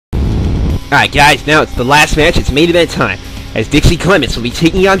Alright guys, now it's the last match. It's main event time, as Dixie Clements will be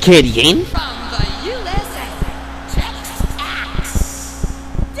taking on Candy Cane. From the USA,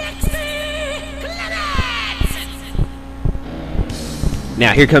 Dixie Clements!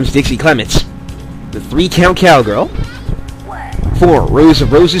 Now here comes Dixie Clements, the 3-count cowgirl, former Rose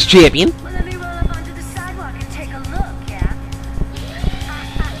of Roses champion.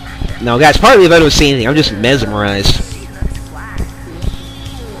 No guys, pardon me if I don't say anything, I'm just mesmerized.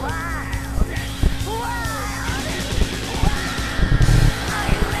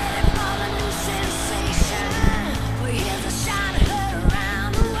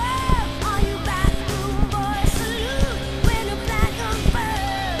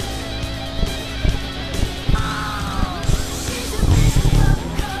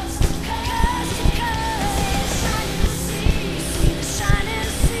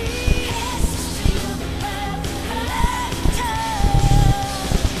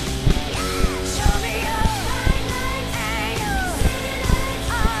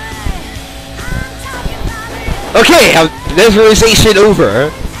 Okay, mesmerization over.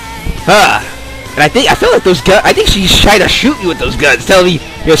 And I feel like those guns. I think she's trying to shoot me with those guns, telling me,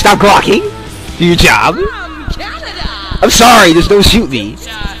 stop gawking, do your job. I'm sorry, there's no shoot me.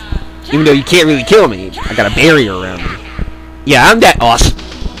 Even though you can't really kill me, I got a barrier around me. Yeah, I'm that awesome.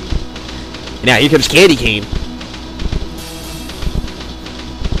 Now here comes Candy Cane,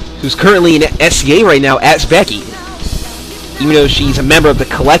 who's currently in SCA right now as Becky, even though she's a member of the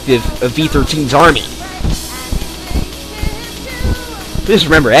collective of V13's army. Just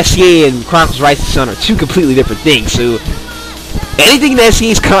remember, SCA and Chronicles Rise of the Sun are two completely different things, so anything in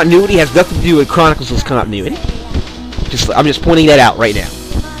SCA's continuity has nothing to do with Chronicles' continuity. I'm just pointing that out right now.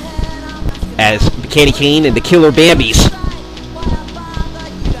 As Candy Cane and the Killer Bambis.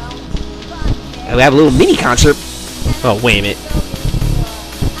 And we have a little mini concert. Oh, wait a minute.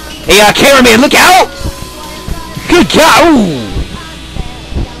 Hey, cameraman, look out! Good God! Ooh.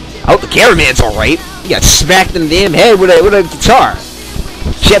 I hope the cameraman's alright. He got smacked in the damn head with a guitar.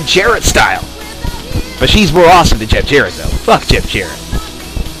 Jeff Jarrett style. But she's more awesome than Jeff Jarrett, though. Fuck Jeff Jarrett.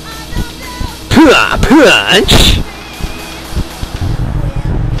 Punch!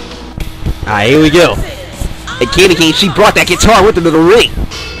 Alright, here we go. And Candy Cane, she brought that guitar with her to the ring.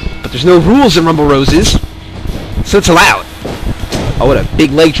 But there's no rules in Rumble Roses, so it's allowed. Oh, what a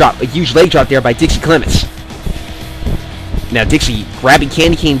big leg drop. A huge leg drop there by Dixie Clements. Now Dixie grabbing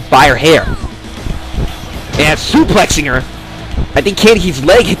Candy Cane by her hair. And suplexing her. I think Candy Cane's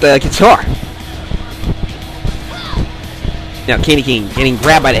leg hit the guitar. Now Candy Cane getting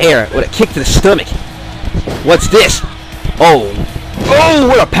grabbed by the hair with a kick to the stomach. What's this? Oh,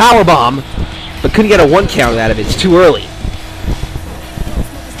 what a power bomb! But couldn't get a 1 count out of it. It's too early.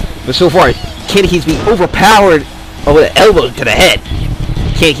 But so far, Candy Cane's being overpowered with an elbow to the head.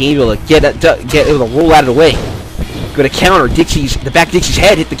 Candy Cane able to get able to roll out of the way. Go to counter the back of Dixie's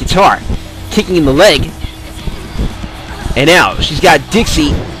head hit the guitar, kicking in the leg. And now, she's got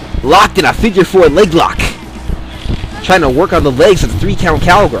Dixie locked in a figure 4 leg lock. Trying to work on the legs of the 3-count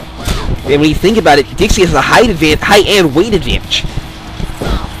cowgirl. And when you think about it, Dixie has a height and weight advantage.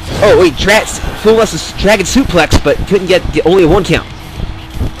 Oh, wait, full us a dragon suplex, but couldn't get only a 1 count.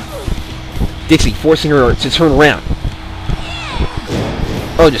 Dixie forcing her to turn around.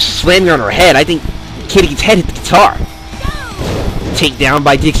 Oh, just slamming her on her head. I think Candy Cane's head hit the guitar. Takedown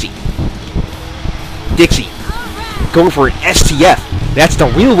by Dixie. Dixie going for an STF. That's the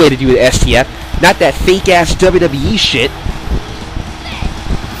real way to do an STF, not that fake-ass WWE shit.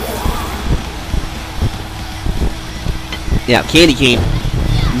 Now, Candy Cane,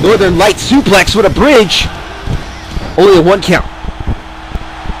 Northern Light suplex with a bridge. Only a 1 count.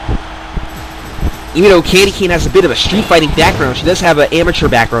 Even though Candy Cane has a bit of a street fighting background, she does have an amateur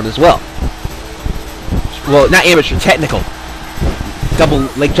background as well. Well, not amateur, technical. Double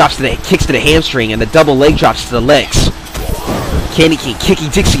leg drops to the kicks to the hamstring and the double leg drops to the legs. Candy Cane kicking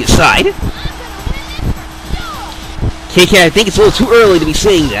Dixie aside. Candy Cane, I think it's a little too early to be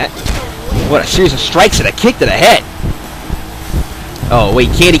saying that. What a series of strikes and a kick to the head. Oh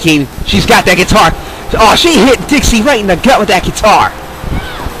wait, Candy Cane, she's got that guitar. Oh, she hit Dixie right in the gut with that guitar.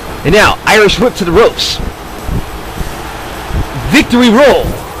 And now, Irish whip to the ropes. Victory roll.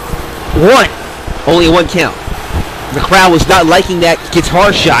 1. Only a 1 count. The crowd was not liking that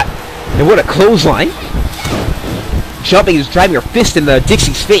guitar shot. And what a clothesline. Jumping is driving her fist in the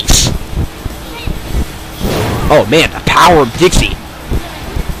Dixie's face. Oh man, the power of Dixie.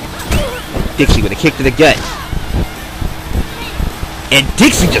 Dixie with a kick to the gut. And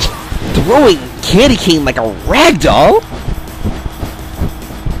Dixie just throwing Candy Cane like a rag doll.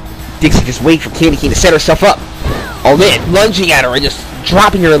 Dixie just waiting for Candy Cane to set herself up. Oh man, lunging at her and just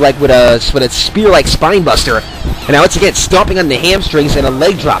dropping her like with a spear-like spine buster. And now once again, stomping on the hamstrings, and a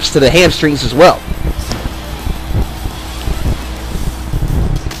leg drops to the hamstrings as well.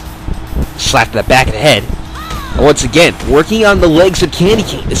 Slap to the back of the head. And once again, working on the legs of Candy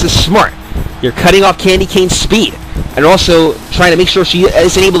Cane. This is smart. You're cutting off Candy Cane's speed, and also trying to make sure she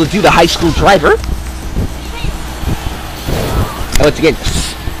isn't able to do the high school driver. And once again,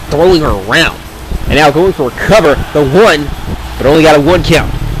 throwing her around. And now going for a cover, the one, but only got a 1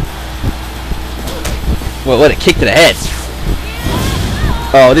 count. Well, what a kick to the head.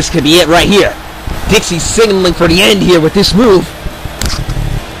 Oh, this could be it right here. Dixie signaling for the end here with this move.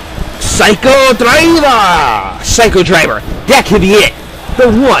 Psycho Driver! Psycho Driver. That could be it. The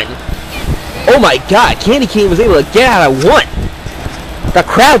 1. Oh my god, Candy Cane was able to get out of 1. The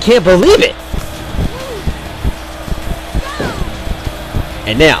crowd can't believe it.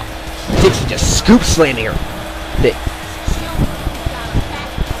 And now, Dixie just scoop slamming her.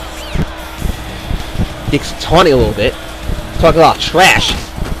 Dixie taunting a little bit. Talking a lot of trash.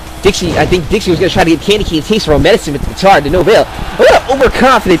 Dixie, I think Dixie was going to try to get Candy Cane a taste of her medicine with the guitar to no avail. What an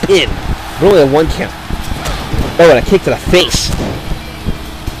overconfident pin. But only a 1 count. Oh, and a kick to the face.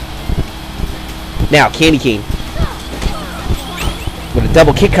 Now, Candy Cane with a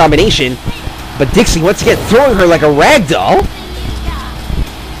double kick combination. But Dixie, once again, throwing her like a rag doll.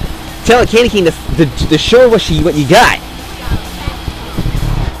 Telling Candy Cane to show her what you got.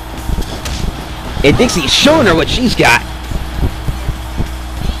 And Dixie is showing her what she's got.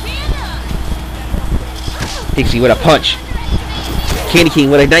 Dixie with a punch. Candy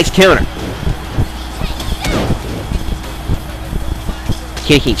Cane with a nice counter.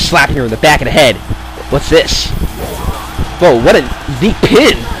 Candy Cane slapping her in the back of the head. What's this? Whoa, what a neat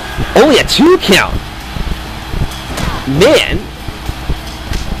pin. Only a 2 count. Man.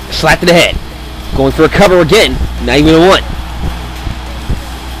 Slap to the head. Going for a cover again. Not even a 1.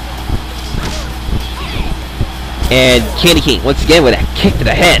 And Candy Cane, once again, with a kick to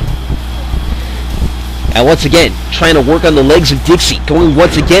the head. And once again, trying to work on the legs of Dixie. Going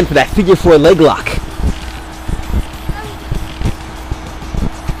once again for that figure 4 leg lock.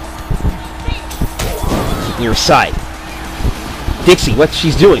 Keeping her side. Dixie, what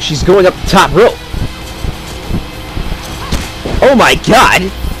she's doing? She's going up the top rope. Oh my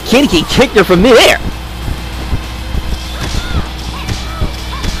god! Candy Cane kicked her from midair.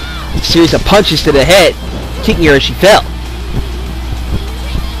 Series of punches to the head, kicking her as she fell.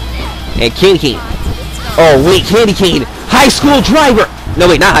 And Candy Cane. Oh wait, Candy Cane! High school driver! No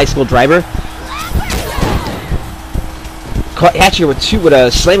wait, not high school driver. Caught Hatcher with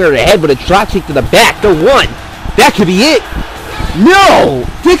a slammer to the head with a drop kick to the back. The 1. That could be it. No!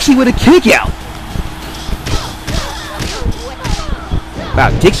 Dixie with a kick out. Wow,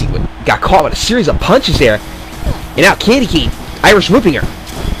 Dixie got caught with a series of punches there. And now Candy Cane, Irish whipping her.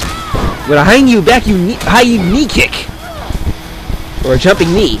 With a high knee kick. Or a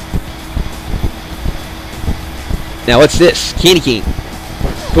jumping knee. Now what's this? Candy Cane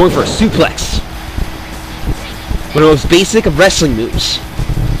going for a suplex. One of the most basic of wrestling moves.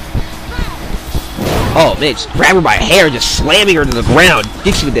 Oh man, just grab her by her hair, just slamming her to the ground.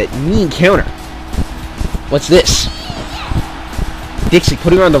 Dixie with that mean counter. What's this? Dixie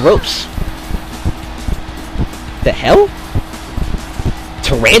putting her on the ropes. The hell?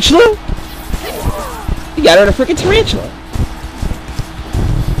 Tarantula? You got her on a freaking tarantula.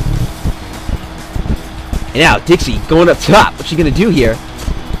 And now Dixie going up top. What's she gonna do here?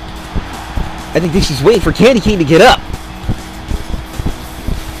 I think Dixie's waiting for Candy Cane to get up.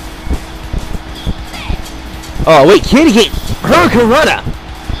 Oh wait, Candy Cane, Hurricanrana.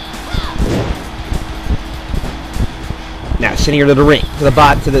 Now sending her to the ring, to the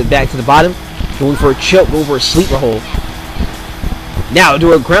back to the bottom, going for a choke, going for a sleeper hold. Now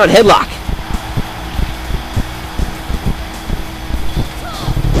do a ground headlock.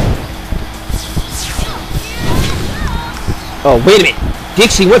 Oh wait a minute,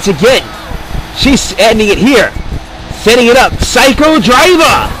 Dixie once again. She's ending it here, setting it up. Psycho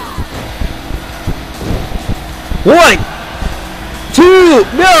Driver. 1, 2,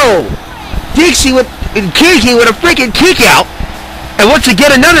 no! Dixie with Candy with a freaking kick out, and once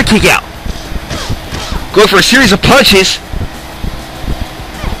again another kick out. Going for a series of punches,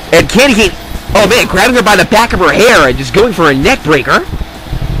 and Candy Cane, oh man, grabbing her by the back of her hair and just going for a neck breaker.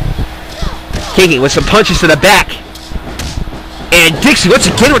 Candy with some punches to the back, and Dixie once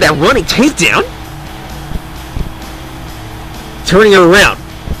again with that running takedown, turning her around.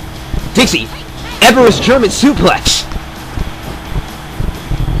 Dixie. Everest German suplex.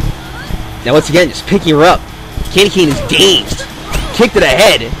 Now once again, just picking her up. Candy Cane is dazed. Kick to the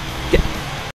head.